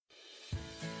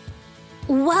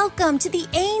Welcome to the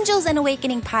Angels and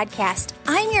Awakening podcast.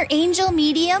 I'm your angel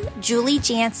medium, Julie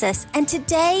Jancius, and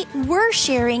today we're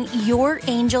sharing your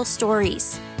angel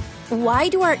stories. Why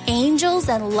do our angels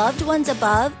and loved ones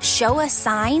above show us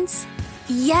signs?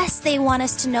 Yes, they want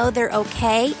us to know they're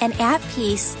okay and at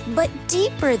peace, but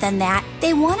deeper than that,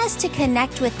 they want us to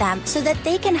connect with them so that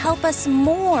they can help us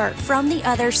more from the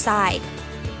other side.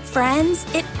 Friends,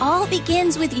 it all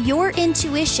begins with your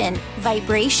intuition,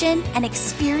 vibration, and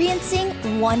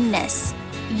experiencing oneness.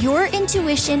 Your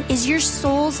intuition is your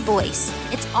soul's voice.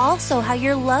 It's also how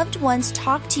your loved ones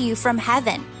talk to you from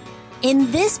heaven.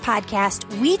 In this podcast,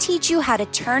 we teach you how to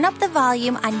turn up the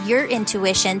volume on your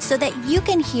intuition so that you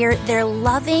can hear their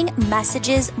loving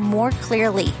messages more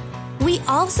clearly. We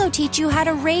also teach you how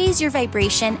to raise your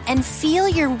vibration and feel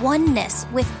your oneness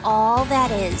with all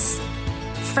that is.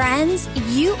 Friends,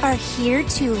 you are here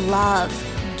to love,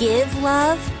 give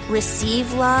love,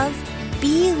 receive love,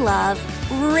 be love,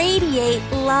 radiate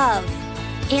love.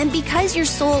 And because your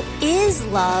soul is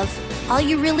love, all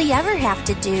you really ever have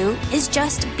to do is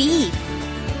just be.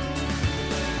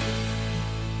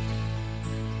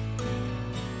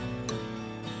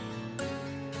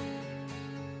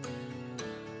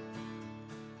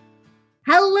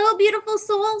 Hello, beautiful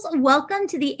souls. Welcome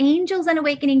to the Angels and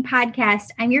Awakening podcast.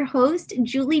 I'm your host,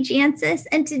 Julie Jancius,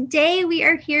 and today we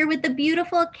are here with the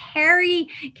beautiful Carrie.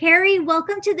 Carrie,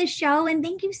 welcome to the show, and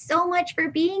thank you so much for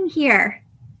being here.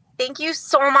 Thank you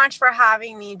so much for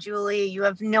having me, Julie. You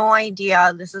have no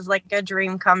idea. This is like a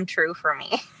dream come true for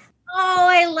me. Oh,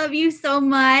 I love you so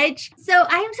much. So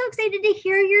I am so excited to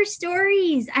hear your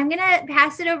stories. I'm going to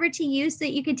pass it over to you so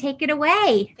that you can take it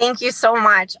away. Thank you so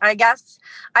much. I guess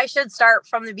I should start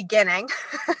from the beginning.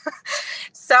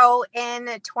 So in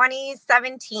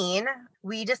 2017,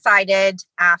 we decided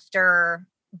after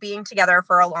being together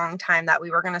for a long time that we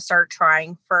were going to start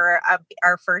trying for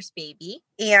our first baby.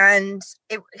 And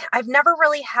I've never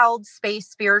really held space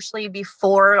spiritually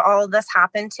before all of this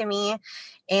happened to me.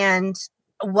 And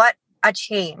what a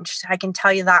change, I can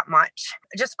tell you that much.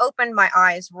 It just opened my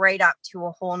eyes right up to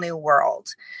a whole new world.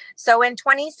 So in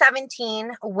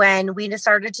 2017, when we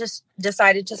decided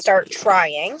to start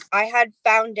trying, I had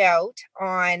found out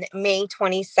on May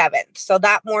 27th. So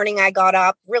that morning I got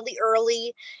up really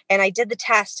early and I did the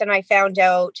test and I found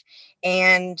out,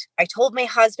 and I told my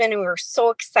husband, and we were so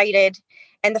excited.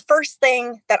 And the first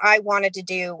thing that I wanted to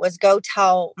do was go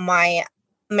tell my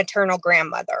maternal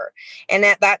grandmother. And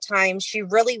at that time, she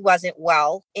really wasn't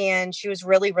well and she was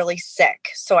really, really sick.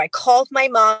 So I called my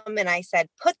mom and I said,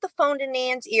 put the phone to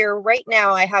Nan's ear right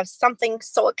now. I have something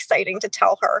so exciting to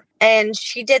tell her. And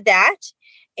she did that.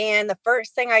 And the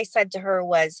first thing I said to her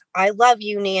was, I love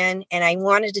you, Nan. And I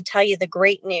wanted to tell you the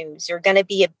great news. You're going to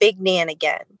be a big Nan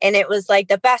again. And it was like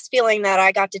the best feeling that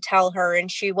I got to tell her. And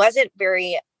she wasn't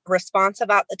very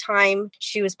responsive at the time.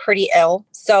 She was pretty ill.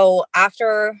 So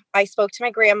after I spoke to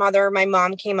my grandmother, my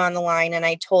mom came on the line and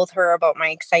I told her about my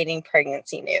exciting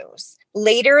pregnancy news.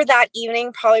 Later that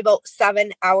evening, probably about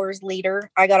 7 hours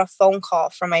later, I got a phone call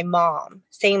from my mom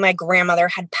saying my grandmother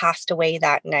had passed away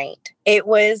that night. It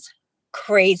was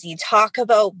crazy. Talk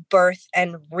about birth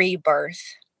and rebirth.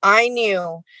 I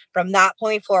knew from that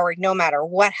point forward, no matter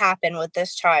what happened with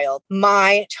this child,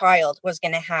 my child was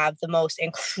going to have the most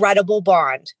incredible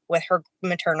bond with her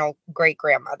maternal great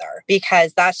grandmother,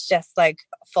 because that's just like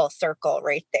full circle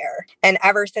right there. And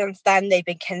ever since then, they've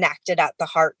been connected at the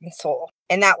heart and soul.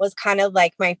 And that was kind of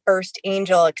like my first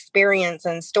angel experience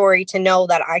and story, to know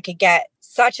that I could get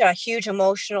such a huge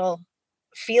emotional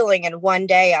feeling in one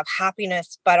day of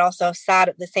happiness, but also sad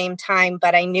at the same time.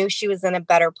 But I knew she was in a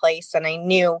better place and I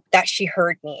knew that she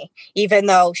heard me, even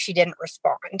though she didn't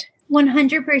respond.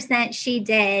 100% she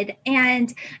did.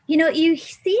 And, you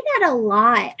see that a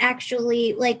lot,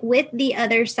 actually, like with the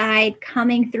other side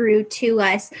coming through to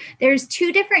us. There's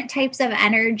two different types of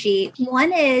energy.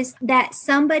 One is that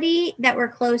somebody that we're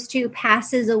close to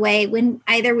passes away when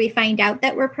either we find out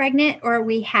that we're pregnant or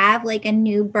we have like a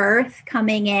new birth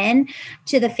coming in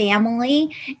to the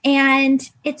family. And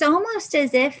it's almost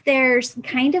as if there's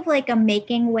kind of like a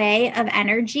making way of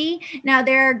energy. Now,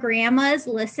 there are grandmas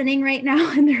listening right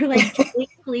now and they're like,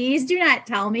 please do not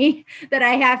tell me that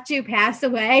I have to pass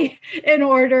away in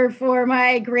order for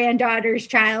my granddaughter's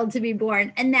child to be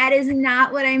born. And that is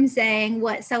not what I'm saying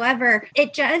whatsoever.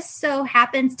 It just so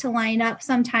happens to line up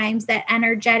sometimes that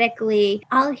energetically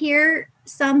I'll hear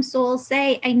some souls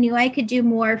say, I knew I could do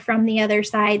more from the other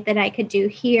side than I could do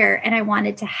here, and I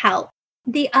wanted to help.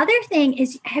 The other thing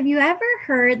is, have you ever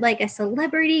heard like a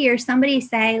celebrity or somebody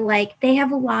say like they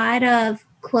have a lot of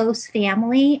close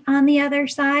family on the other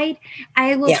side,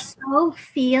 I will so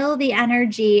feel the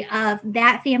energy of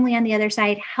that family on the other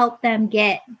side help them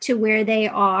get to where they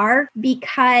are,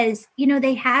 because, you know,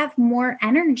 they have more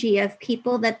energy of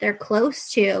people that they're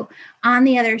close to on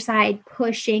the other side,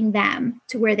 pushing them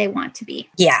to where they want to be.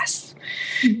 Yes.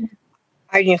 Mm-hmm.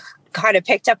 I kind of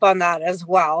picked up on that as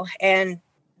well. And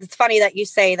it's funny that you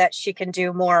say that she can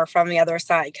do more from the other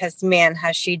side, because man,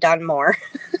 has she done more.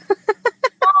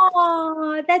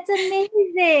 Oh, that's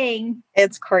amazing.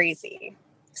 It's crazy.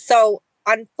 So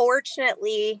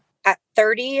unfortunately, at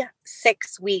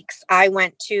 36 weeks, I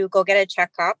went to go get a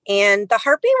checkup, and the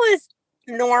heartbeat was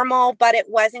normal, but it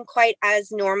wasn't quite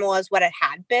as normal as what it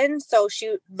had been. So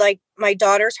my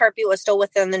daughter's heartbeat was still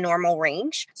within the normal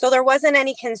range. So there wasn't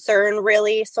any concern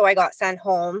really. So I got sent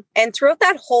home. And throughout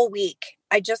that whole week,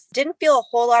 I just didn't feel a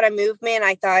whole lot of movement.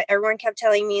 I thought everyone kept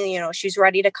telling me, she's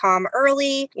ready to come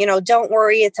early. Don't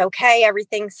worry, it's okay.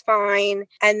 Everything's fine.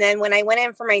 And then when I went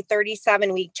in for my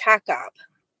 37-week checkup,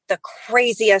 the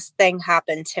craziest thing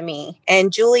happened to me.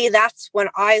 And Julie, that's when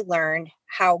I learned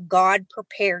how God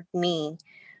prepared me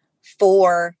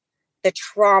for the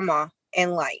trauma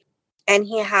in life. And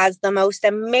he has the most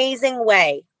amazing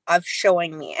way of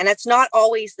showing me. And it's not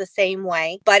always the same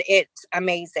way, but it's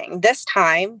amazing. This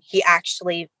time, he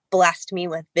actually blessed me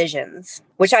with visions,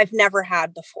 which I've never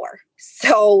had before.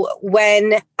 So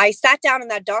when I sat down in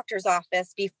that doctor's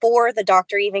office, before the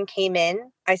doctor even came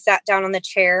in, I sat down on the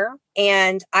chair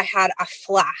and I had a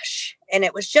flash, and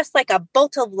it was just like a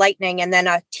bolt of lightning. And then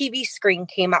a TV screen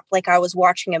came up like I was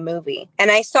watching a movie.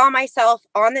 And I saw myself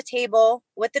on the table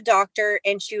with the doctor,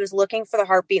 and she was looking for the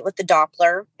heartbeat with the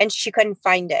Doppler, and she couldn't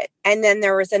find it. And then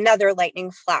there was another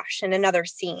lightning flash and another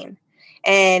scene.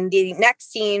 And the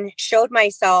next scene showed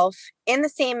myself in the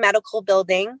same medical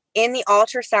building in the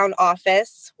ultrasound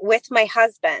office with my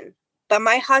husband. But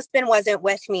my husband wasn't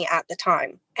with me at the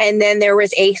time. And then there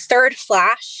was a third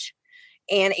flash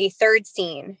and a third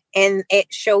scene. And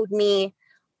it showed me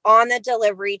on the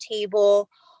delivery table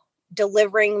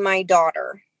delivering my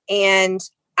daughter. And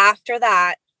after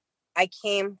that, I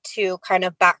came to kind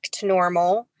of back to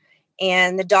normal.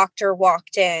 And the doctor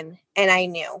walked in, and I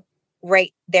knew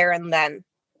right there and then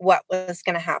what was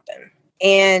going to happen.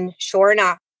 And sure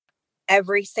enough,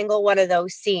 every single one of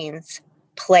those scenes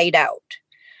played out.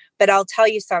 But I'll tell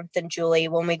you something, Julie,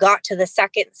 when we got to the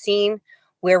second scene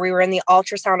where we were in the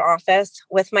ultrasound office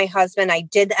with my husband, I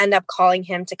did end up calling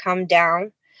him to come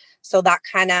down. So that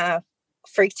kind of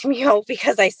freaked me out,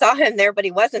 because I saw him there, but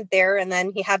he wasn't there. And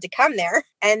then he had to come there.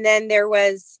 And then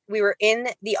we were in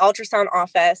the ultrasound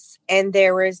office, and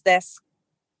there was this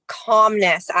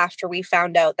calmness after we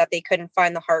found out that they couldn't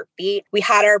find the heartbeat. We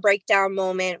had our breakdown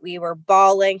moment. We were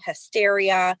bawling,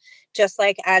 hysteria, just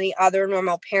like any other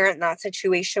normal parent in that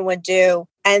situation would do.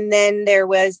 And then there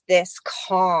was this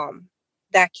calm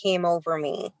that came over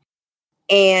me.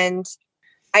 And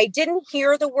I didn't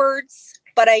hear the words,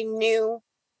 but I knew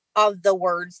of the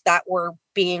words that were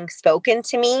being spoken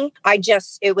to me.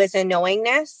 It was a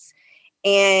knowingness.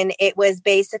 And it was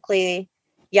basically,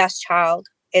 yes, child,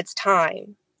 it's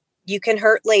time. You can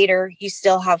hurt later. You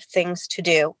still have things to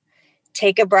do.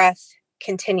 Take a breath.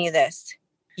 Continue this.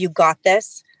 You got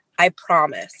this. I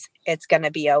promise it's going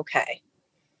to be okay.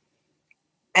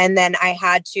 And then I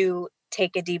had to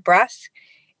take a deep breath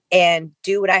and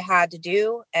do what I had to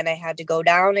do. And I had to go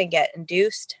down and get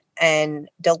induced and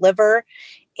deliver.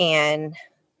 And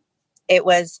it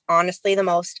was honestly the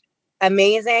most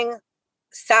amazing,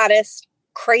 saddest,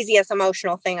 craziest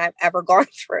emotional thing I've ever gone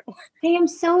through. I am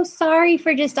so sorry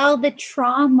for just all the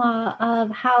trauma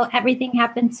of how everything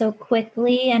happened so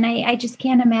quickly. And I just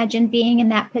can't imagine being in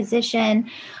that position.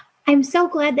 I'm so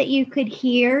glad that you could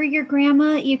hear your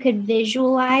grandma. You could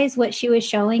visualize what she was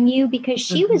showing you, because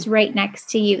she was right next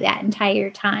to you that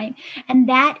entire time. And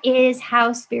that is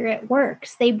how spirit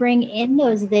works. They bring in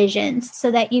those visions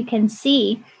so that you can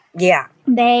see. Yeah.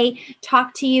 They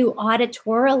talk to you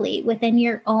auditorily within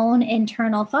your own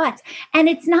internal thoughts. And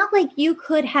it's not like you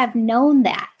could have known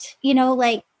that,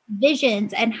 like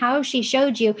visions and how she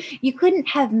showed you. You couldn't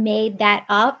have made that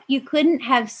up. You couldn't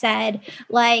have said,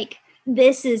 like,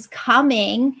 this is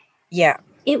coming. Yeah.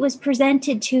 It was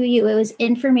presented to you. It was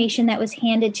information that was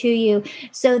handed to you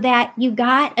so that you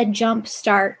got a jump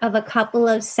start of a couple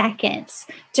of seconds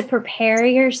to prepare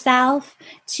yourself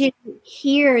to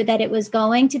hear that it was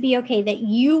going to be okay, that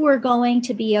you were going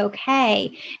to be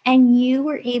okay. And you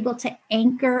were able to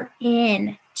anchor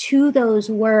in to those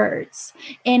words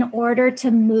in order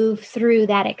to move through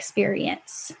that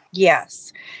experience.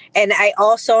 Yes. And I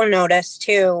also noticed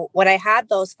too, when I had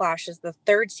those flashes, the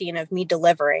third scene of me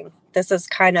delivering, this is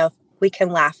kind of, we can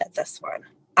laugh at this one.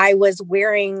 I was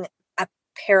wearing a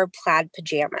pair of plaid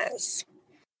pajamas.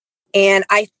 And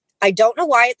I don't know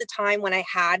why at the time when I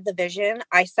had the vision,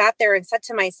 I sat there and said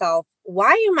to myself,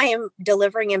 why am I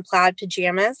delivering in plaid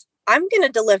pajamas? I'm going to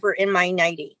deliver in my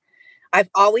nightie. I've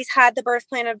always had the birth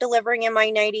plan of delivering in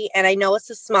my nightie. And I know it's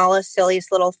the smallest,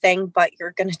 silliest little thing, but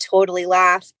you're going to totally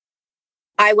laugh.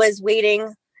 I was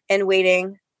waiting and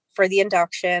waiting for the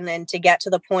induction and to get to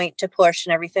the point to push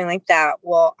and everything like that.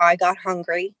 Well, I got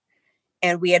hungry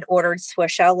and we had ordered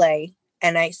Swish LA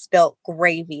and I spilt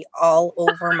gravy all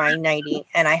over my nightie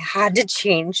and I had to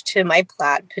change to my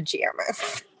plaid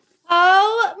pajamas.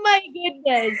 Oh my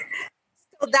goodness.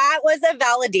 So that was a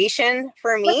validation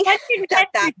for me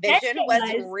that vision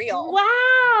was real.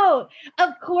 Wow.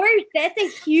 Of course, that's a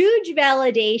huge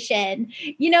validation.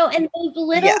 And those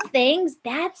little things,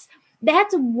 that's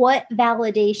what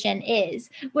validation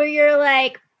is. Where you're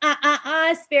like,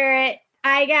 spirit,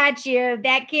 I got you.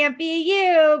 That can't be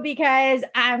you because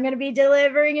I'm going to be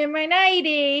delivering in my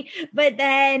nightie. But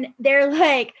then they're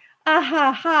like,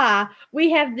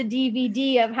 we have the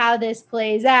DVD of how this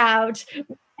plays out.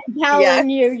 I'm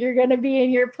telling you, you're going to be in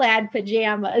your plaid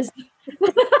pajamas.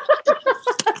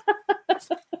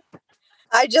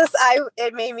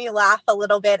 It made me laugh a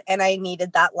little bit and I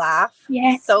needed that laugh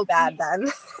so bad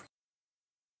then.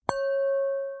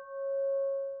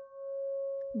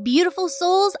 Beautiful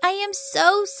souls, I am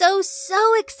so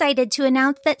excited to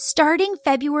announce that starting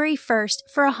February 1st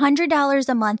for $100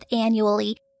 a month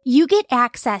annually, you get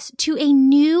access to a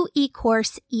new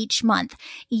e-course each month.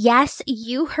 Yes,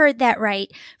 you heard that right.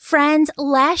 Friends,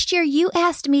 last year you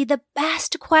asked me the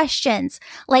best questions,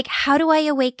 like how do I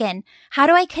awaken? How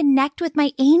do I connect with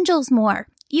my angels more?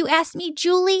 You asked me,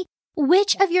 Julie,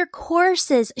 which of your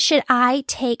courses should I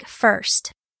take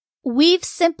first? We've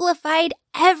simplified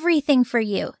everything for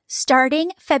you.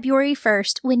 Starting February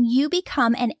 1st, when you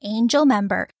become an angel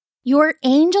member, your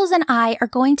angels and I are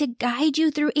going to guide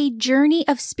you through a journey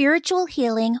of spiritual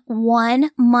healing 1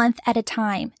 month at a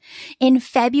time. In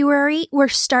February, we're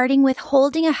starting with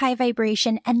holding a high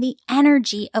vibration and the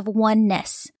energy of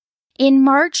oneness. In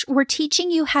March, we're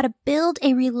teaching you how to build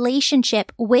a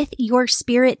relationship with your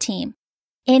spirit team.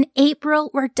 In April,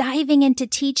 we're diving into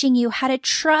teaching you how to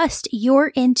trust your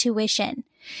intuition.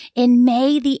 In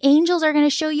May, the angels are going to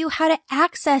show you how to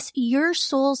access your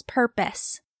soul's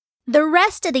purpose. The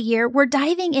rest of the year, we're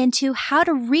diving into how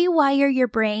to rewire your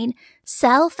brain,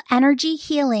 self-energy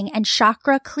healing and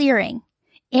chakra clearing,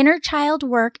 inner child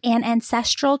work and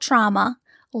ancestral trauma,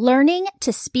 learning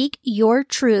to speak your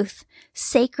truth,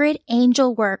 sacred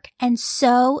angel work, and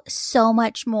so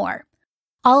much more.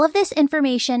 All of this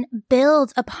information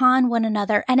builds upon one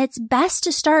another, and it's best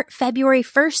to start February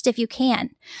 1st if you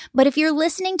can. But if you're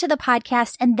listening to the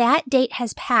podcast and that date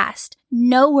has passed,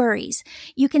 no worries.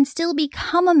 You can still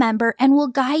become a member and we'll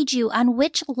guide you on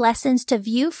which lessons to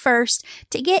view first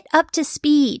to get up to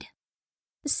speed.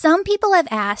 Some people have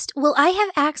asked, will I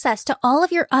have access to all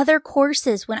of your other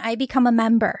courses when I become a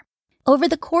member? Over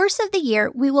the course of the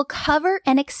year, we will cover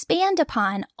and expand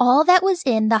upon all that was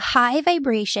in the high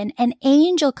vibration and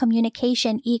angel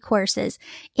communication e-courses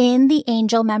in the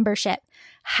angel membership.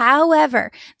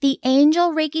 However, the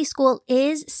Angel Reiki School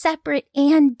is separate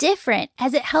and different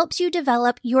as it helps you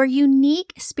develop your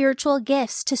unique spiritual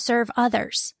gifts to serve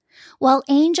others. While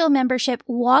angel membership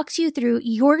walks you through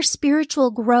your spiritual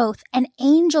growth and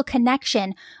angel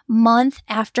connection month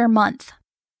after month.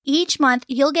 Each month,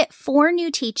 you'll get 4 new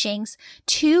teachings,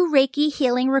 2 Reiki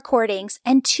healing recordings,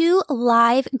 and 2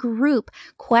 live group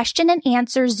question and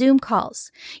answer Zoom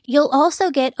calls. You'll also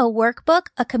get a workbook,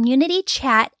 a community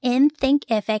chat in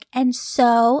Thinkific, and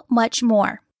so much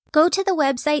more. Go to the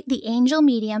website, The Angel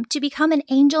Medium, to become an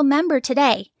angel member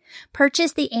today.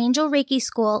 Purchase the Angel Reiki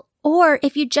School, or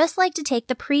if you'd just like to take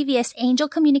the previous Angel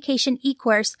Communication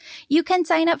e-course, you can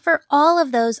sign up for all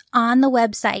of those on the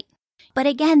website. But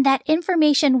again, that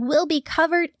information will be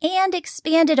covered and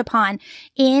expanded upon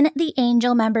in the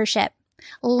Angel membership.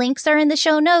 Links are in the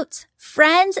show notes.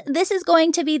 Friends, this is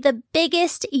going to be the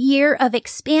biggest year of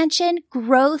expansion,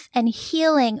 growth, and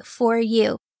healing for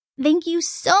you. Thank you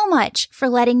so much for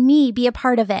letting me be a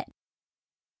part of it.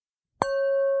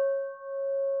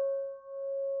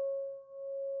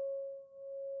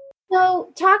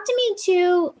 So talk to me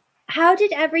too, how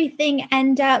did everything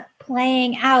end up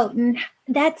playing out? And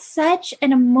that's such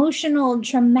an emotional,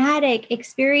 traumatic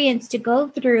experience to go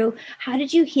through. How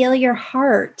did you heal your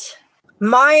heart?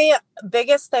 My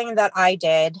biggest thing that I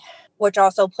did, which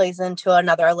also plays into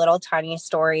another little tiny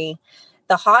story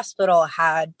the hospital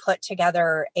had put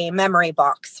together a memory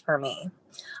box for me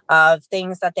of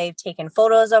things that they've taken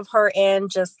photos of her in,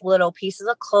 just little pieces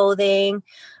of clothing,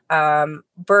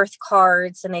 birth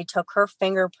cards, and they took her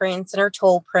fingerprints and her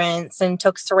toe prints and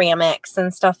took ceramics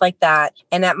and stuff like that.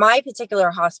 And at my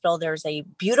particular hospital, there's a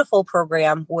beautiful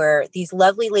program where these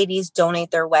lovely ladies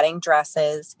donate their wedding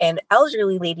dresses, and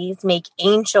elderly ladies make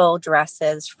angel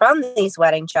dresses from these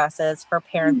wedding dresses for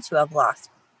parents who have lost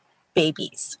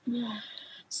babies. Yeah.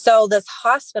 So this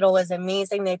hospital was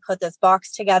amazing. They put this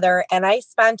box together, and I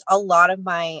spent a lot of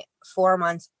my 4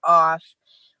 months off.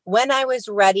 When I was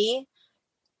ready,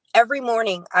 every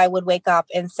morning I would wake up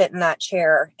and sit in that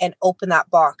chair and open that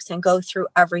box and go through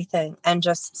everything and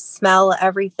just smell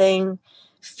everything,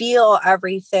 feel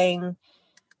everything,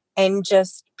 and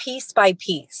just piece by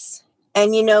piece.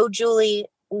 And Julie,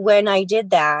 when I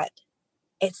did that,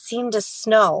 it seemed to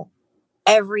snow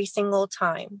every single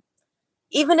time.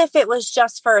 Even if it was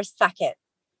just for a second,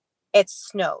 it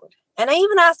snowed. And I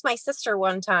even asked my sister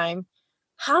one time,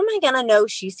 how am I going to know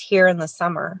she's here in the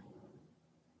summer?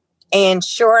 And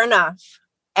sure enough,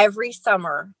 every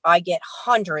summer I get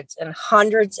hundreds and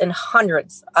hundreds and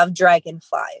hundreds of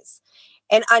dragonflies,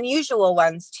 and unusual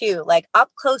ones too, like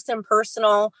up close and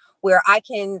personal, where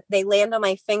they land on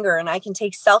my finger and I can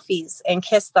take selfies and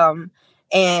kiss them.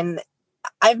 And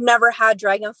I've never had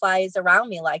dragonflies around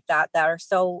me like that are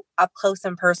so up close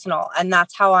and personal. And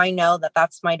that's how I know that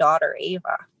that's my daughter,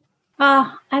 Ava.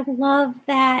 Oh, I love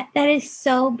that. That is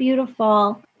so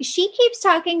beautiful. She keeps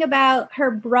talking about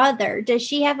her brother. Does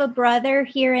she have a brother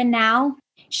here and now?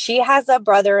 She has a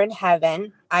brother in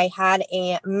heaven. I had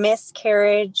a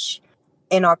miscarriage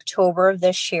in October of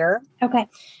this year. Okay.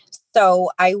 So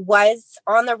I was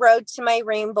on the road to my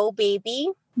rainbow baby,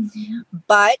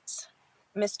 but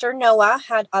Mr. Noah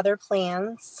had other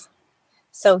plans.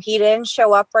 So he didn't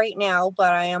show up right now,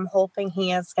 but I am hoping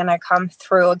he is going to come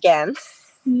through again.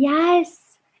 Yes,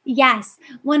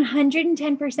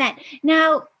 110%.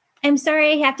 Now, I'm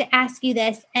sorry I have to ask you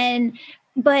this,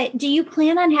 but do you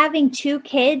plan on having 2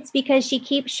 kids? Because she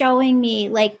keeps showing me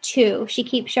like 2. She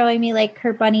keeps showing me like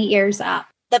her bunny ears up.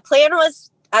 The plan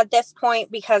was at this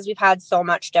point, because we've had so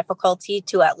much difficulty,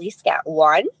 to at least get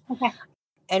 1. Okay.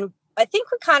 And I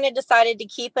think we kind of decided to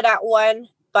keep it at 1.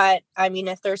 But I mean,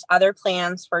 if there's other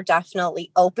plans, we're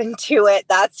definitely open to it.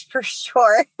 That's for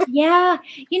sure. Yeah.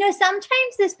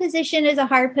 Sometimes this position is a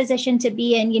hard position to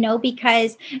be in,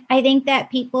 because I think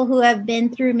that people who have been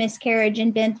through miscarriage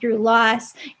and been through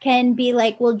loss can be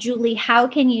like, well, Julie, how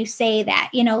can you say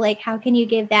that? How can you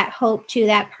give that hope to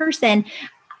that person?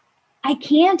 I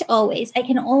can't always. I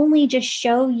can only just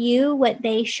show you what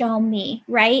they show me,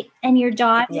 right? And your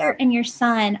daughter and your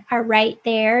son are right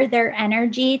there, their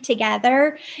energy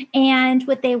together. And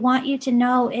what they want you to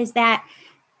know is that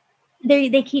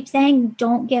they keep saying,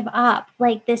 don't give up.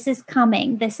 Like, this is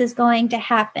coming. This is going to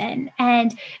happen.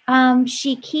 And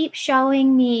she keeps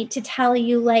showing me to tell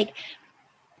you, like,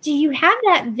 do you have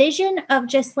that vision of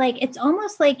just like, it's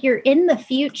almost like you're in the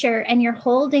future and you're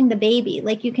holding the baby.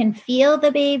 Like, you can feel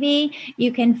the baby.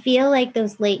 You can feel like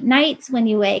those late nights when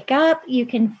you wake up. You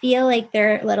can feel like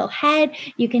their little head.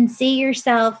 You can see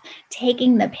yourself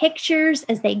taking the pictures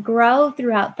as they grow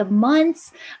throughout the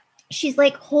months. She's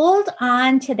like, hold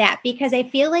on to that, because I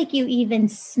feel like you even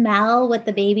smell what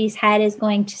the baby's head is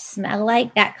going to smell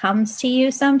like. That comes to you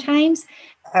sometimes.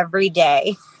 Every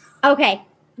day. Okay.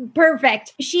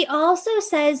 Perfect. She also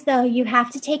says, though, you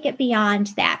have to take it beyond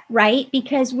that, right?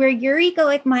 Because where your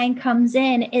egoic mind comes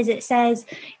in is it says,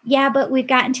 yeah, but we've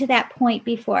gotten to that point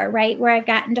before, right? Where I've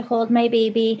gotten to hold my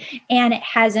baby and it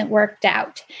hasn't worked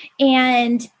out.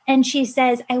 And she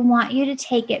says, I want you to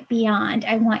take it beyond.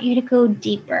 I want you to go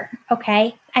deeper.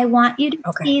 Okay. I want you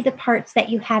to see the parts that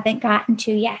you haven't gotten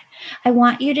to yet. I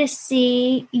want you to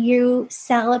see you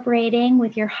celebrating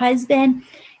with your husband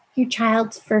your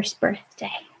child's first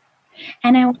birthday.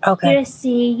 And I want you to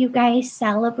see you guys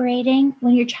celebrating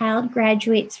when your child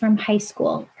graduates from high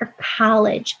school or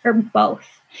college or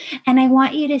both. And I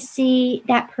want you to see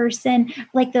that person,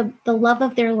 like the love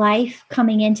of their life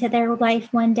coming into their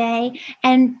life one day.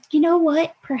 And you know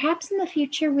what? Perhaps in the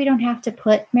future, we don't have to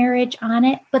put marriage on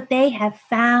it, but they have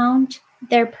found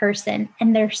their person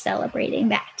and they're celebrating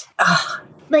that.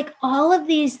 Like all of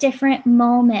these different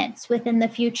moments within the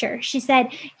future. She said,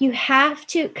 you have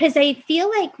to, because I feel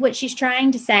like what she's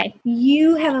trying to say,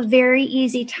 you have a very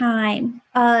easy time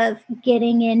of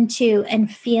getting into and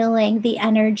feeling the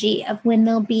energy of when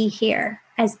they'll be here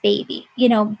as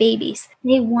babies.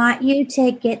 They want you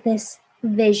to get this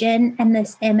vision and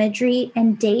this imagery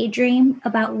and daydream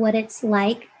about what it's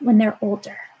like when they're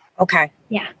older. Okay.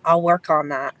 Yeah. I'll work on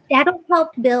that. That'll help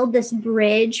build this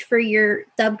bridge for your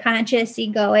subconscious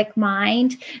egoic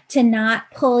mind to not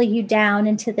pull you down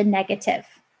into the negative.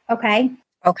 Okay.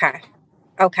 Okay.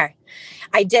 Okay.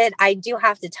 I do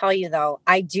have to tell you though,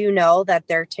 I do know that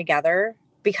they're together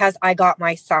because I got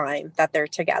my sign that they're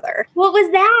together. What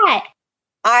was that?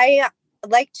 I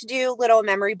like to do little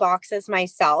memory boxes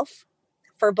myself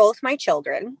for both my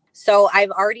children. So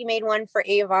I've already made one for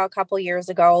Ava a couple years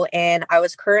ago, and I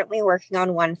was currently working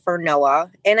on one for Noah.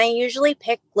 And I usually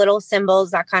pick little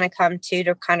symbols that kind of come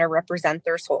to kind of represent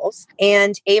their souls.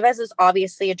 And Ava's is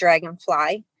obviously a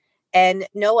dragonfly, and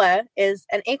Noah is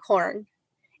an acorn.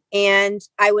 And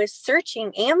I was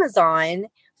searching Amazon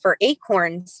for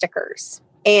acorn stickers.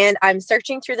 And I'm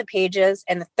searching through the pages,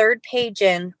 and the third page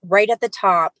in, right at the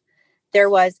top, there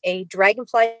was a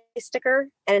dragonfly sticker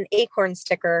and an acorn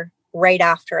sticker right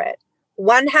after it.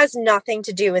 One has nothing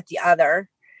to do with the other.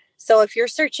 So if you're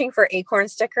searching for acorn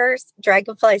stickers,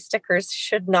 dragonfly stickers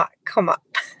should not come up.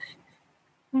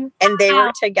 And they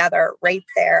were together right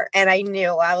there. And I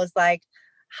knew, I was like,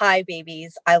 hi,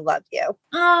 babies. I love you.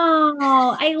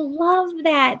 Oh, I love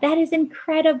that. That is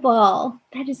incredible.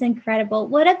 That is incredible.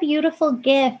 What a beautiful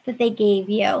gift that they gave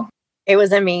you. It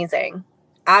was amazing.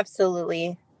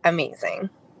 Absolutely amazing.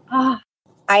 Oh,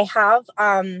 I have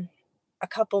a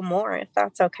couple more, if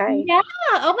that's okay. yeah.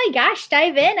 Oh my gosh.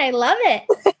 Dive in. I love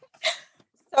it.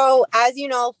 So as you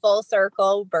know, full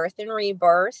circle, birth and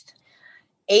rebirth.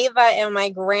 Ava and my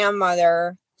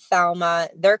grandmother, Thelma,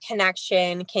 their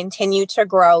connection continued to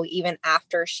grow even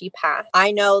after she passed.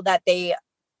 I know that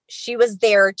she was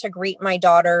there to greet my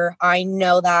daughter. I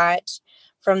know that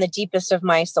from the deepest of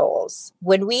my souls.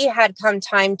 When we had come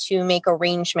time to make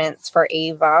arrangements for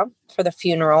Ava for the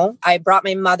funeral, I brought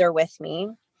my mother with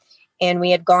me, and we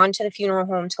had gone to the funeral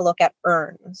home to look at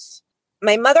urns.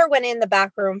 My mother went in the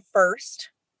back room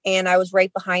first, and I was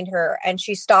right behind her, and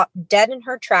she stopped dead in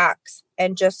her tracks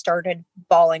and just started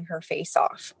bawling her face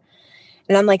off.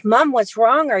 And I'm like, Mom, what's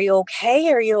wrong? Are you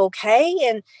okay? Are you okay?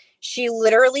 And she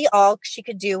literally, all she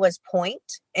could do was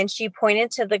point, and she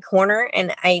pointed to the corner,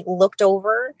 and I looked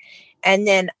over, and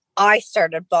then I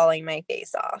started bawling my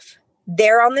face off.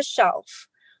 There on the shelf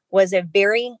was a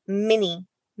very mini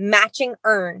matching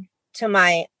urn to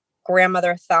my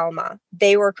grandmother Thelma.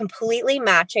 They were completely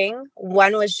matching.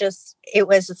 One was it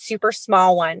was a super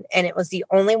small one, and it was the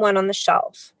only one on the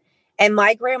shelf. And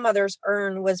my grandmother's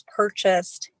urn was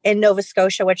purchased in Nova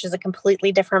Scotia, which is a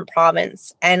completely different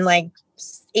province, and like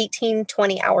 18,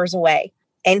 20 hours away.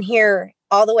 And here,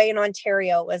 all the way in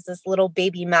Ontario, was this little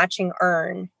baby matching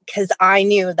urn, because I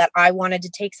knew that I wanted to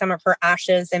take some of her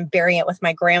ashes and bury it with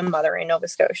my grandmother in Nova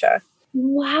Scotia.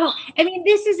 Wow. I mean,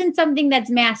 this isn't something that's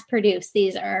mass produced,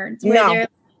 these urns, where they're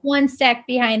one stacked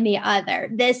behind the other.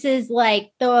 This is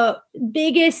like the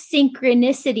biggest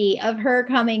synchronicity of her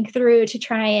coming through to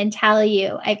try and tell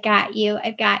you, I've got you,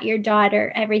 I've got your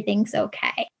daughter, everything's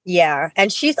okay. Yeah.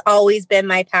 And she's always been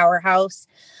my powerhouse.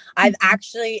 And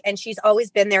she's always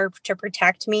been there to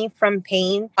protect me from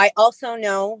pain. I also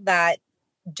know that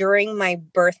during my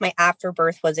birth, my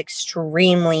afterbirth was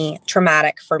extremely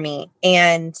traumatic for me.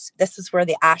 And this is where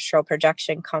the astral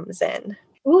projection comes in.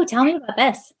 Ooh, tell me about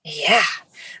this. Yeah.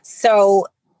 So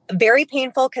very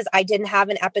painful, because I didn't have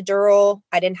an epidural.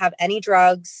 I didn't have any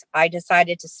drugs. I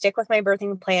decided to stick with my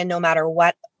birthing plan no matter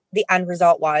what the end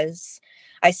result was.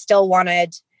 I still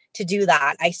wanted to do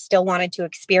that. I still wanted to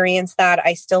experience that.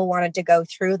 I still wanted to go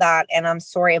through that. And I'm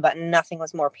sorry, but nothing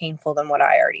was more painful than what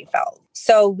I already felt.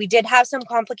 So we did have some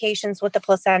complications with the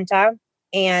placenta,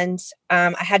 and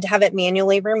I had to have it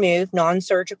manually removed,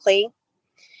 non-surgically.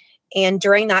 And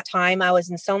during that time, I was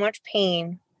in so much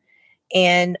pain.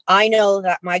 And I know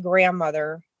that my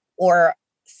grandmother or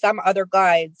some other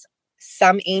guides,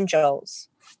 some angels,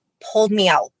 pulled me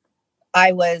out.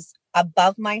 I was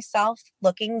above myself,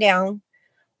 looking down,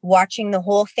 watching the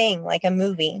whole thing like a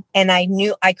movie. And I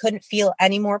knew I couldn't feel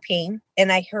any more pain. And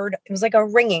I heard, it was like a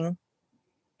ringing.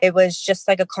 It was just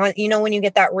like when you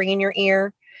get that ring in your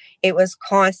ear, it was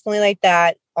constantly like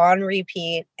that on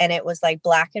repeat. And it was like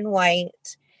black and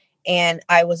white. And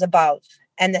I was above.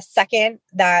 And the second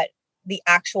that the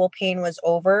actual pain was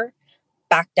over,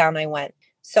 back down I went.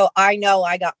 So I know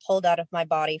I got pulled out of my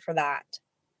body for that.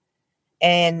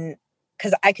 And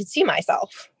because I could see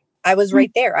myself. I was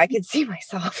right there. I could see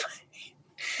myself.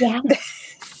 Yeah.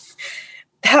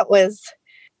 That was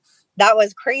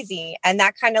crazy. And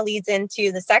that kind of leads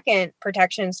into the second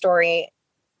protection story.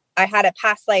 I had a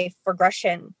past life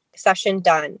regression session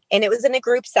done, and it was in a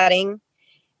group setting.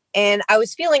 And I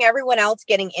was feeling everyone else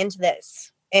getting into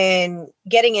this and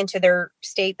getting into their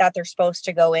state that they're supposed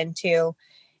to go into.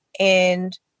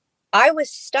 And I was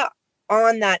stuck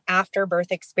on that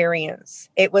afterbirth experience.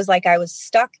 It was like I was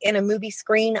stuck in a movie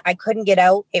screen. I couldn't get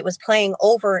out. It was playing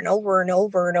over and over and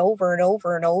over and over and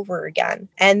over and over again.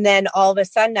 And then all of a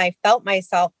sudden I felt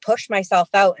myself push myself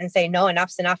out and say, no,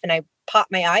 enough's enough. And I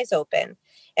popped my eyes open.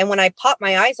 And when I popped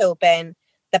my eyes open,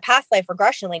 the past life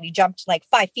regression lady jumped like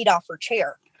 5 feet off her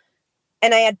chair.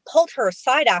 And I had pulled her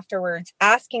aside afterwards,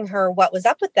 asking her what was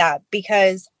up with that,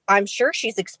 because I'm sure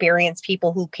she's experienced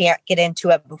people who can't get into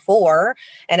it before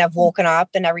and have woken up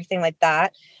and everything like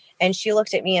that. And she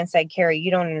looked at me and said, Carrie, you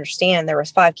don't understand. There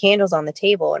was 5 candles on the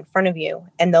table in front of you.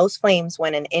 And those flames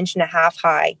went 1.5 inches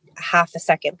high, half a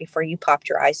second before you popped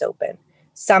your eyes open.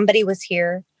 Somebody was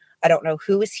here. I don't know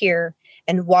who was here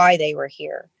and why they were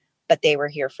here, but they were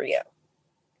here for you.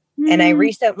 Mm-hmm. And I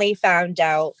recently found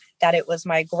out that it was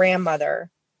my grandmother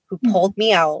who pulled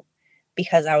me out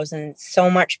because I was in so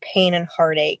much pain and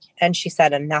heartache. And she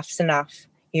said, enough's enough.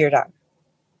 You're done.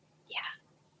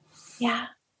 Yeah.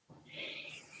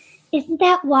 Isn't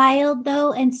that wild,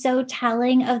 though, and so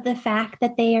telling of the fact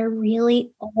that they are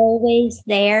really always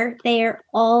there? They are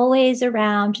always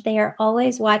around. They are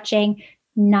always watching,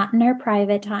 not in our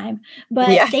private time,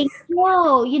 but they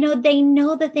know, they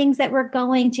know the things that we're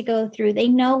going to go through. They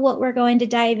know what we're going to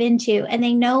dive into, and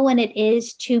they know when it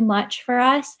is too much for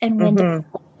us and when to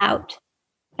pull out.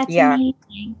 That's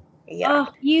amazing. Yeah.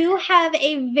 Oh, you have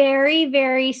a very,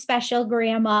 very special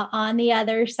grandma on the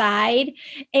other side.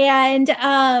 And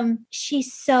she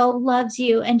so loves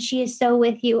you and she is so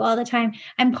with you all the time.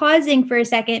 I'm pausing for a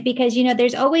second because,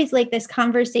 there's always like this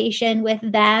conversation with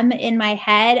them in my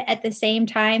head at the same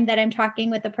time that I'm talking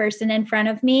with the person in front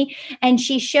of me. And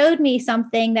she showed me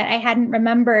something that I hadn't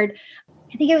remembered.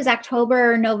 I think it was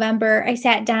October or November. I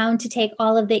sat down to take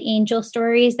all of the angel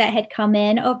stories that had come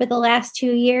in over the last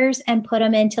 2 years and put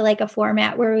them into like a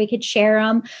format where we could share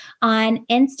them on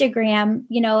Instagram.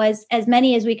 As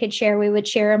many as we could share, we would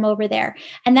share them over there.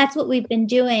 And that's what we've been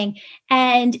doing.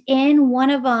 And in one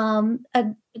of them,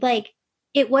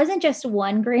 it wasn't just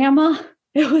one grandma.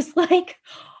 It was like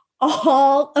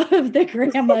all of the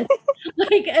grandmas,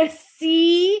 like a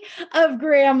sea of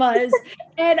grandmas.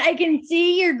 And I can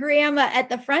see your grandma at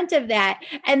the front of that.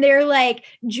 And they're like,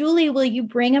 Julie, will you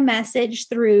bring a message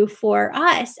through for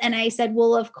us? And I said,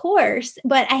 well, of course.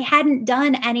 But I hadn't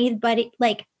done any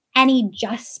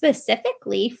just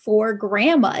specifically for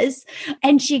grandmas.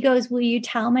 And she goes, will you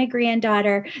tell my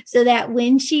granddaughter so that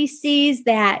when she sees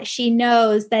that, she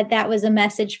knows that that was a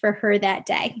message for her that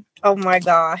day? Oh my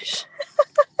gosh.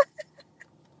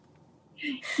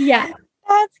 Yeah.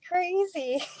 That's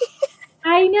crazy.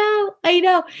 I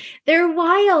know. They're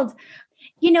wild.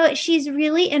 She's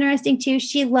really interesting too.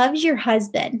 She loves your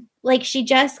husband. Like she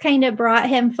just kind of brought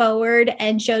him forward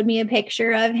and showed me a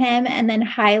picture of him and then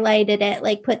highlighted it,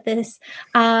 like put this,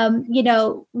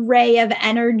 ray of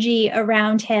energy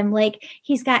around him. Like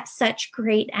he's got such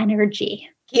great energy.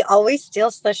 He always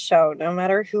steals the show, no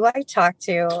matter who I talk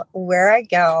to, where I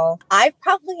go. I've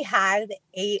probably had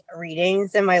 8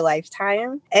 readings in my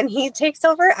lifetime, and he takes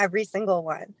over every single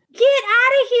one. Get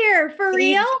out of here, for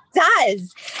real? He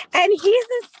does. And he's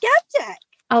a skeptic.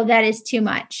 Oh, that is too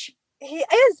much. He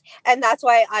is. And that's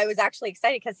why I was actually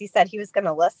excited because he said he was going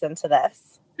to listen to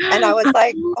this. And I was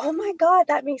like, oh my God,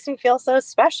 that makes me feel so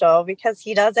special because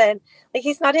he's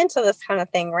not into this kind of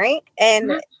thing, right?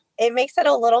 And it makes it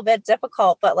a little bit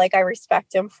difficult, but I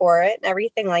respect him for it and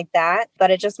everything like that. But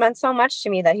it just meant so much to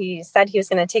me that he said he was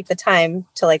going to take the time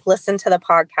to listen to the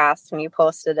podcast when you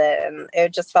posted it. And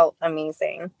it just felt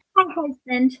amazing. My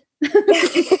husband.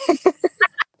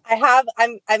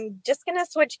 I'm just going to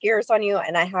switch gears on you.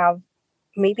 And I have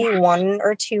maybe 1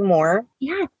 or 2 more.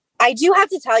 Yeah. I do have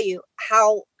to tell you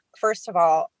how, first of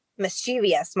all,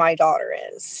 mischievous my daughter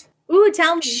is. Ooh,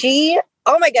 tell me.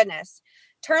 Oh my goodness.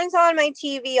 Turns on my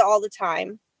TV all the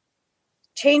time,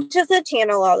 changes the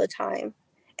channel all the time.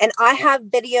 And I have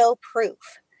video proof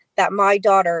that my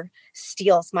daughter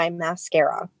steals my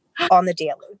mascara on the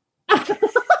daily. I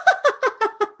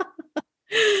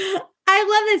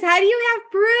love this. How do you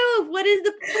have proof? What is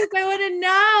the proof? I want to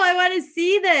know. I want to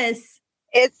see this.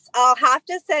 I'll have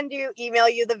to email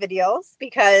you the videos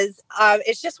because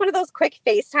it's just one of those quick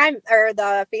FaceTime or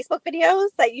the Facebook videos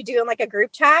that you do in a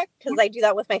group chat. Because I do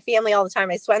that with my family all the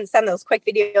time. I send those quick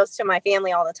videos to my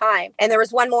family all the time. And there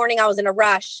was one morning I was in a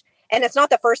rush and it's not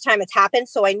the first time it's happened.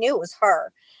 So I knew it was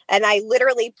her. And I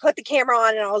literally put the camera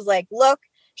on and I was like, look,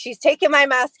 she's taking my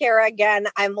mascara again.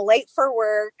 I'm late for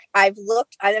work. I've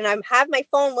looked and I have my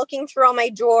phone looking through all my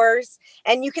drawers.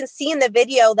 And you can see in the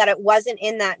video that it wasn't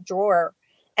in that drawer.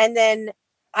 And then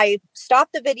I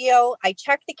stopped the video, I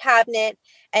checked the cabinet,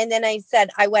 and then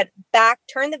I went back,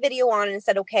 turned the video on and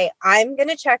said, okay, I'm going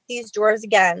to check these drawers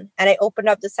again. And I opened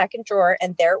up the second drawer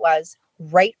and there it was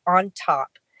right on top.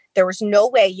 There was no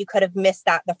way you could have missed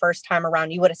that the first time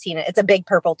around. You would have seen it. It's a big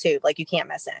purple tube. Like you can't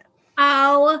miss it.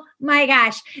 Oh my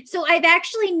gosh. So I've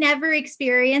actually never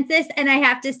experienced this. And I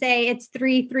have to say it's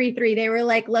 3:33. They were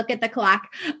like, look at the clock.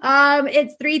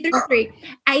 It's 3:33.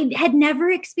 I had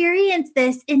never experienced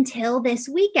this until this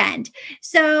weekend.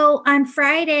 So on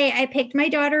Friday, I picked my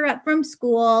daughter up from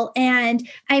school and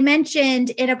I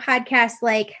mentioned in a podcast,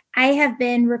 like, I have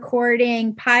been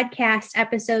recording podcast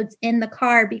episodes in the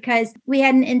car because we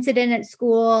had an incident at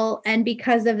school. And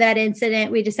because of that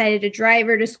incident, we decided to drive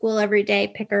her to school every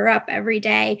day, pick her up every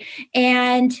day.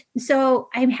 And so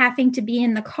I'm having to be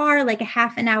in the car like a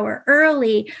half an hour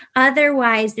early.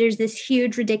 Otherwise, there's this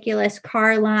huge, ridiculous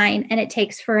car line and it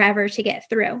takes forever to get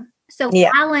through. So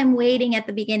while I'm waiting at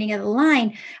the beginning of the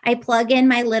line, I plug in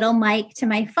my little mic to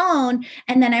my phone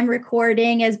and then I'm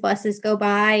recording as buses go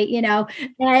by, you know.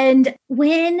 And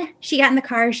when she got in the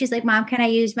car, she's like, Mom, can I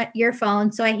use your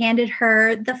phone? So I handed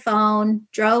her the phone,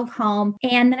 drove home.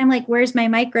 And then I'm like, where's my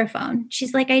microphone?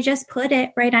 She's like, I just put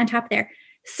it right on top there.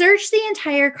 Search the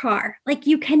entire car. Like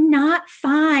you cannot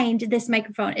find this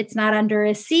microphone. It's not under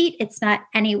a seat. It's not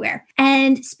anywhere.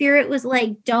 And Spirit was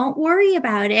like, don't worry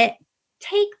about it.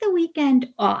 Take the weekend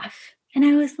off. And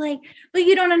I was like, well,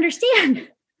 you don't understand.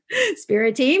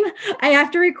 Spirit team, I have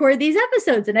to record these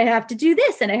episodes and I have to do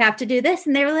this and I have to do this.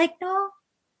 And they were like, no,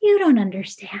 you don't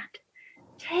understand.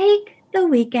 Take the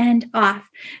weekend off.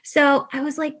 So I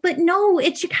was like, but no,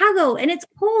 it's Chicago and it's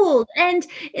cold. And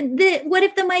what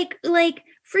if the mic like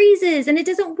freezes and it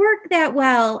doesn't work that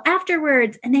well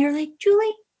afterwards? And they were like,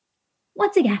 Julie,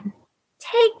 once again,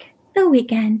 take the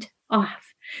weekend off.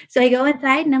 So I go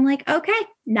inside and I'm like, okay,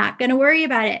 not going to worry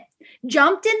about it.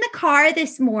 Jumped in the car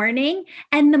this morning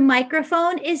and the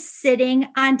microphone is sitting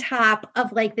on top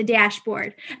of like the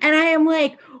dashboard. And I am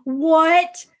like,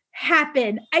 what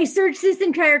happened? I searched this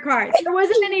entire car. There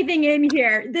wasn't anything in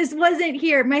here. This wasn't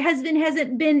here. My husband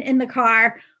hasn't been in the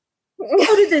car.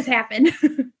 How did this happen?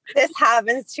 This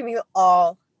happens to me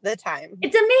all the time.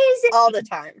 It's amazing. All the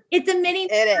time. It's a mini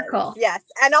miracle. Yes.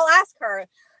 And I'll ask her,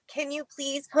 can you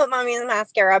please put Mommy's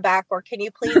mascara back? Or can you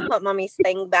please put Mommy's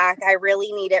thing back? I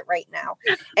really need it right now.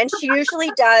 And she usually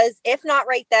does. If not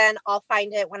right then, I'll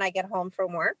find it when I get home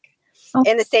from work.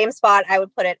 In the same spot. I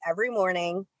would put it every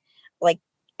morning. Like,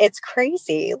 it's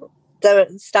crazy.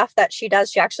 The stuff that she does.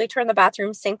 She actually turned the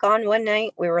bathroom sink on one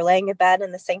night. We were laying in bed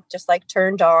and the sink just like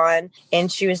turned on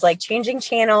and she was like changing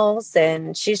channels.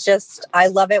 And she's just, I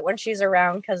love it when she's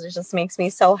around because it just makes me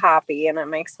so happy and it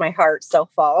makes my heart so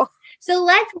full. So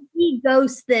let's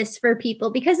de-ghost this for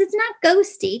people because it's not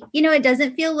ghosty. You know, it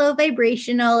doesn't feel low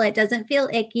vibrational. It doesn't feel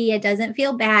icky. It doesn't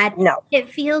feel bad. No. It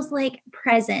feels like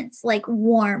presence, like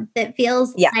warmth. It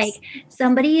feels like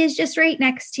somebody is just right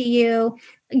next to you.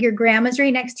 Your grandma's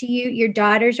right next to you. Your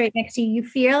daughter's right next to you. You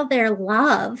feel their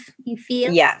love. You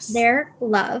feel their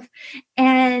love.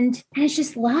 And it's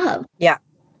just love. Yeah.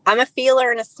 I'm a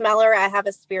feeler and a smeller. I have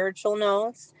a spiritual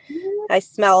nose. I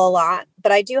smell a lot,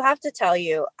 but I do have to tell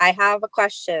you, I have a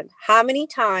question. How many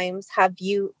times have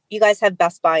you guys have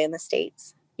Best Buy in the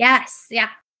States? Yes. Yeah.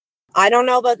 I don't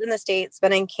know about in the States,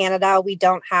 but in Canada, we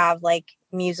don't have like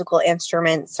musical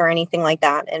instruments or anything like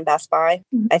that in Best Buy.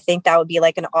 Mm-hmm. I think that would be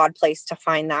like an odd place to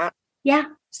find that. Yeah.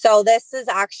 So this is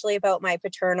actually about my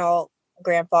paternal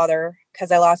grandfather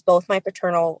because I lost both my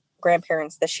paternal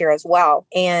grandparents this year as well.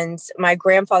 And my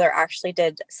grandfather actually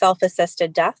did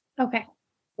self-assisted death. Okay.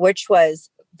 Which was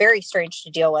very strange to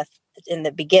deal with in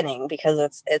the beginning because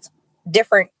it's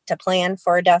different to plan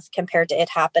for a death compared to it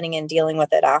happening and dealing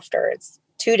with it after. It's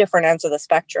two different ends of the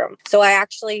spectrum. So I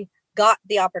actually got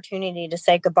the opportunity to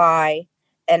say goodbye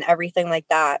and everything like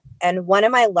that. And one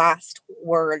of my last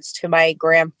words to my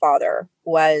grandfather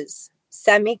was,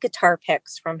 send me guitar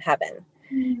picks from heaven.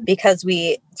 Because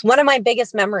it's one of my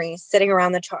biggest memories sitting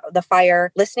around the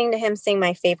fire, listening to him sing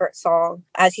my favorite song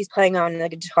as he's playing on the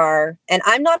guitar. And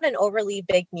I'm not an overly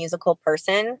big musical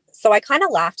person. So I kind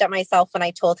of laughed at myself when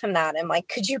I told him that. I'm like,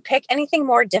 could you pick anything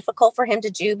more difficult for him to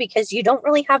do? Because you don't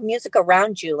really have music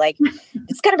around you. Like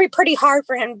it's going to be pretty hard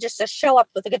for him just to show up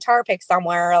with a guitar pick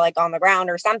somewhere like on the ground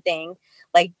or something.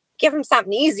 Like give him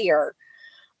something easier.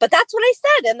 But that's what I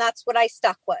said, and that's what I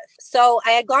stuck with. So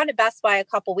I had gone to Best Buy a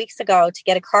couple weeks ago to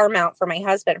get a car mount for my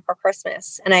husband for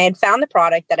Christmas, and I had found the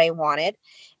product that I wanted,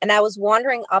 and I was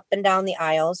wandering up and down the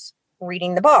aisles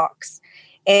reading the box.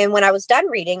 And when I was done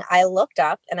reading, I looked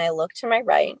up and I looked to my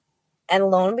right,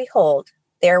 and lo and behold,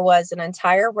 there was an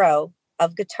entire row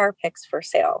of guitar picks for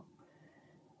sale.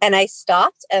 And I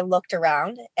stopped and looked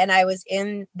around, and I was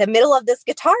in the middle of this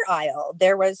guitar aisle.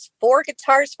 There was 4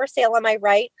 guitars for sale on my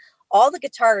right, all the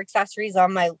guitar accessories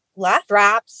on my left,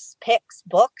 straps, picks,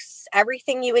 books,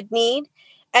 everything you would need.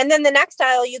 And then the next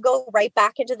aisle, you go right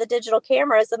back into the digital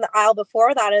cameras. And the aisle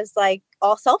before that is like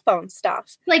all cell phone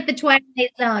stuff. Like the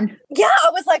Twilight Zone. Yeah,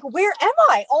 I was like, where am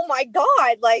I? Oh my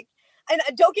God. Like, and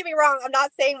don't get me wrong, I'm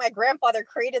not saying my grandfather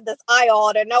created this aisle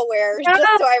out of nowhere just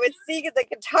so I would see the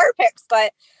guitar picks,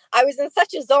 but I was in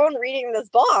such a zone reading this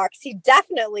box. He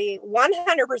definitely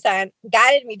 100%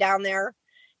 guided me down there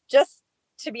just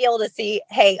to be able to see,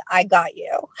 hey, I got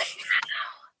you.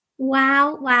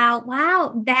 Wow, wow,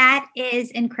 wow. That is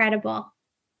incredible.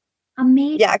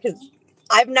 Amazing. Yeah, because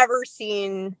I've never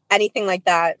seen anything like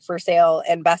that for sale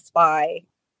in Best Buy.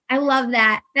 I love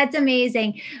that. That's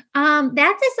amazing.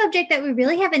 That's a subject that we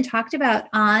really haven't talked about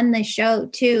on the show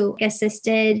too,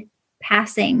 assisted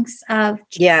passings of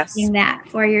choosing that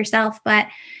for yourself. But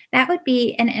that would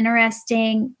be an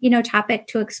interesting, topic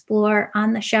to explore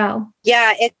on the show.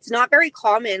 Yeah, it's not very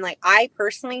common. Like, I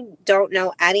personally don't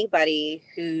know anybody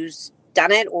who's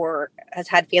done it or has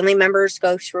had family members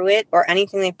go through it or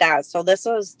anything like that. So this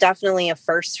was definitely a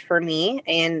first for me.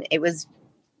 And it was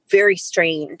very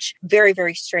strange, very,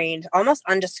 very strange, almost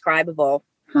undescribable.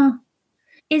 Huh.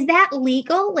 Is that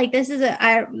legal? Like, this is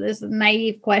a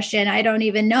naive question. I don't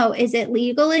even know. Is it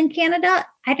legal in Canada?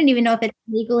 I don't even know if it's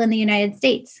legal in the United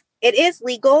States. It is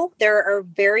legal. There are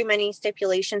very many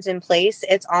stipulations in place.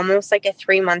 It's almost like a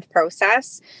 3-month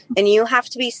process, and you have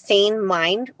to be sane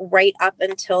mind right up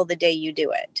until the day you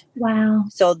do it. Wow.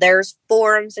 So there's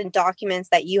forms and documents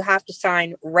that you have to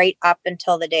sign right up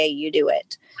until the day you do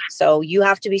it. So you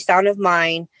have to be sound of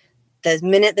mind. The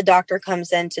minute the doctor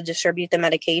comes in to distribute the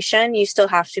medication, you still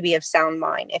have to be of sound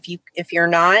mind. If you're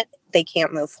not, they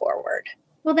can't move forward.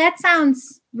 Well, that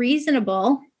sounds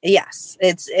reasonable. Yes,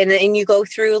 and you go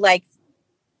through like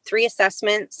 3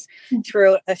 assessments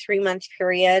through a 3-month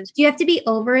period. Do you have to be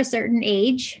over a certain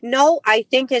age? No, I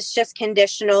think it's just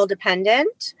conditional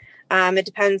dependent. It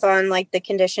depends on like the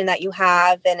condition that you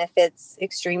have and if it's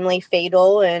extremely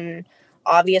fatal. And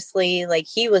obviously, like,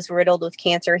 he was riddled with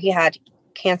cancer. He had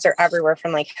cancer everywhere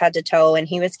from like head to toe, and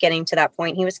he was getting to that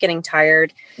point. He was getting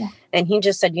tired. Yeah. And he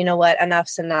just said, you know what,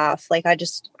 enough's enough. Like, I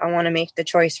want to make the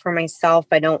choice for myself.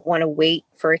 I don't want to wait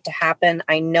for it to happen.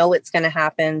 I know it's going to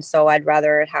happen. So I'd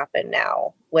rather it happen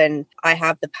now when I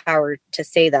have the power to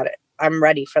say that I'm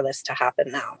ready for this to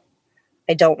happen now.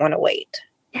 I don't want to wait.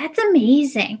 That's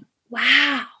amazing.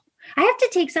 Wow. I have to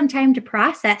take some time to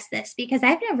process this because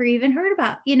I've never even heard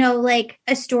about, like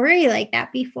a story like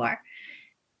that before.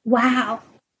 Wow.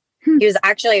 He was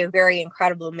actually a very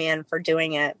incredible man for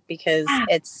doing it because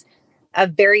it's a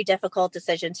very difficult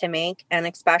decision to make. And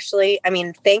especially,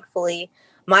 thankfully,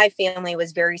 my family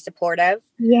was very supportive.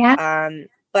 Yeah.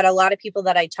 But a lot of people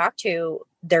that I talked to,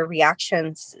 their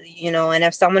reactions, and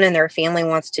if someone in their family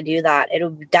wants to do that,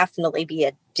 it'll definitely be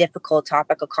a difficult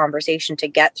topic of conversation to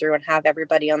get through and have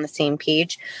everybody on the same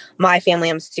page. My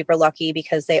family, I'm super lucky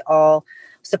because they all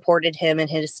supported him in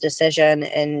his decision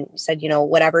and said,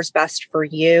 whatever's best for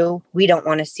you. We don't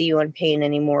want to see you in pain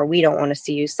anymore. We don't want to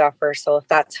see you suffer. So if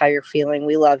that's how you're feeling,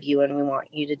 we love you and we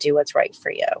want you to do what's right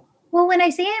for you. Well, when I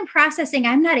say I'm processing,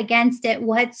 I'm not against it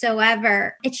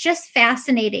whatsoever. It's just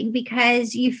fascinating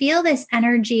because you feel this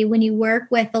energy when you work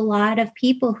with a lot of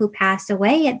people who pass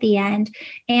away at the end.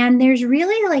 And there's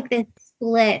really like this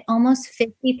split, almost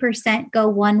 50% go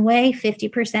one way,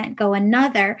 50% go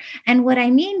another. And what I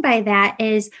mean by that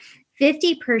is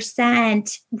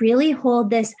 50% really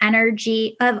hold this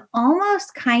energy of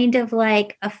almost kind of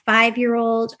like a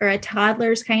 5-year-old or a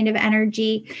toddler's kind of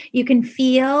energy. You can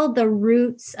feel the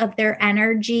roots of their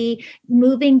energy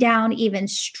moving down even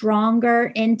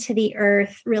stronger into the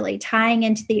earth, really tying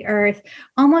into the earth,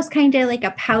 almost kind of like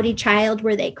a pouty child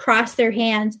where they cross their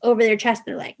hands over their chest.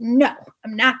 They're like, no,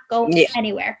 I'm not going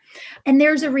anywhere. And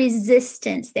there's a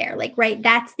resistance there. Like, right,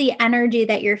 that's the energy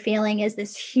that you're feeling is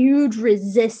this huge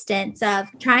resistance of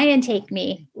try and take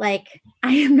me. Like,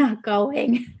 I am not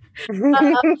going.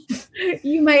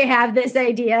 You might have this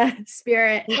idea,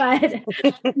 spirit, but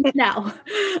no.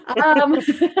 And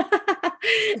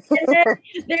then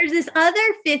there's this other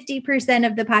 50%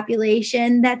 of the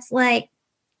population that's like,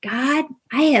 God,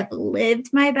 I have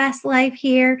lived my best life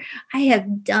here. I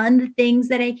have done the things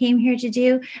that I came here to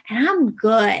do, and I'm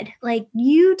good. Like,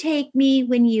 you take me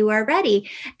when you are ready.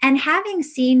 And having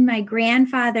seen my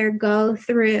grandfather go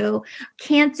through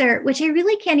cancer, which I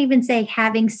really can't even say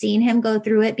having seen him go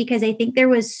through it, because I think there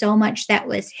was so much that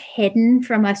was hidden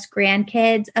from us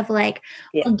grandkids of like,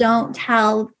 well, don't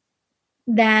tell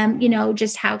them,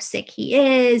 just how sick he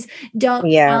is. Don't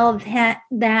tell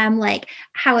them like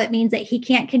how it means that he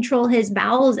can't control his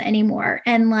bowels anymore.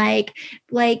 And like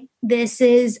this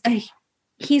is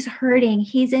he's hurting.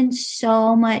 He's in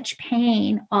so much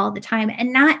pain all the time,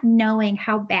 and not knowing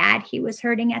how bad he was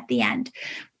hurting at the end,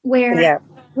 where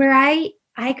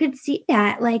I could see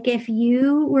that. Like if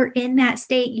you were in that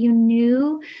state, you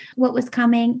knew what was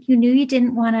coming. You knew you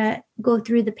didn't want to go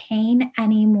through the pain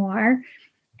anymore,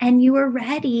 and you were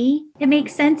ready. It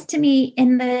makes sense to me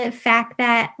in the fact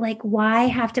that, like, why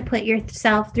have to put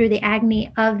yourself through the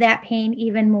agony of that pain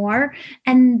even more?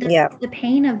 And the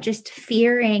pain of just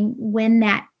fearing when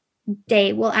that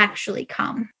day will actually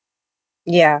come.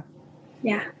 Yeah.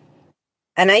 Yeah.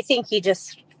 And I think he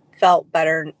just felt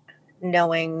better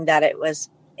knowing that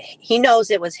he knows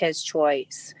it was his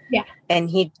choice. Yeah. And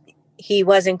he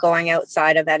wasn't going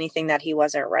outside of anything that he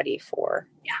wasn't ready for.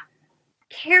 Yeah.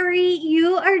 Carrie,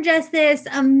 you are just this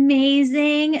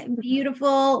amazing,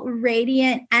 beautiful,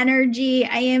 radiant energy.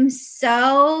 I am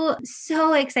so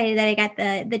excited that I got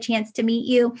the chance to meet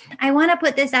you. I want to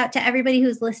put this out to everybody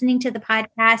who's listening to the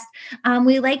podcast.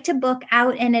 We like to book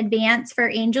out in advance for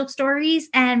angel stories,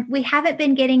 and we haven't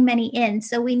been getting many in.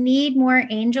 So we need more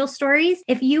angel stories.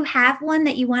 If you have one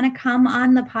that you want to come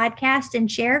on the podcast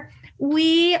and share,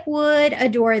 we would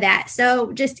adore that.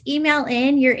 So just email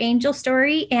in your angel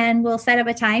story and we'll set up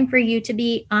a time for you to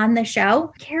be on the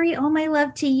show. Carrie, all my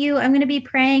love to you. I'm going to be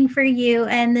praying for you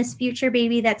and this future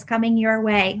baby that's coming your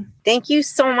way. Thank you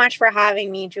so much for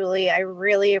having me, Julie. I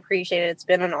really appreciate it. It's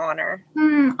been an honor.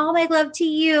 All my love to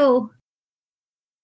you.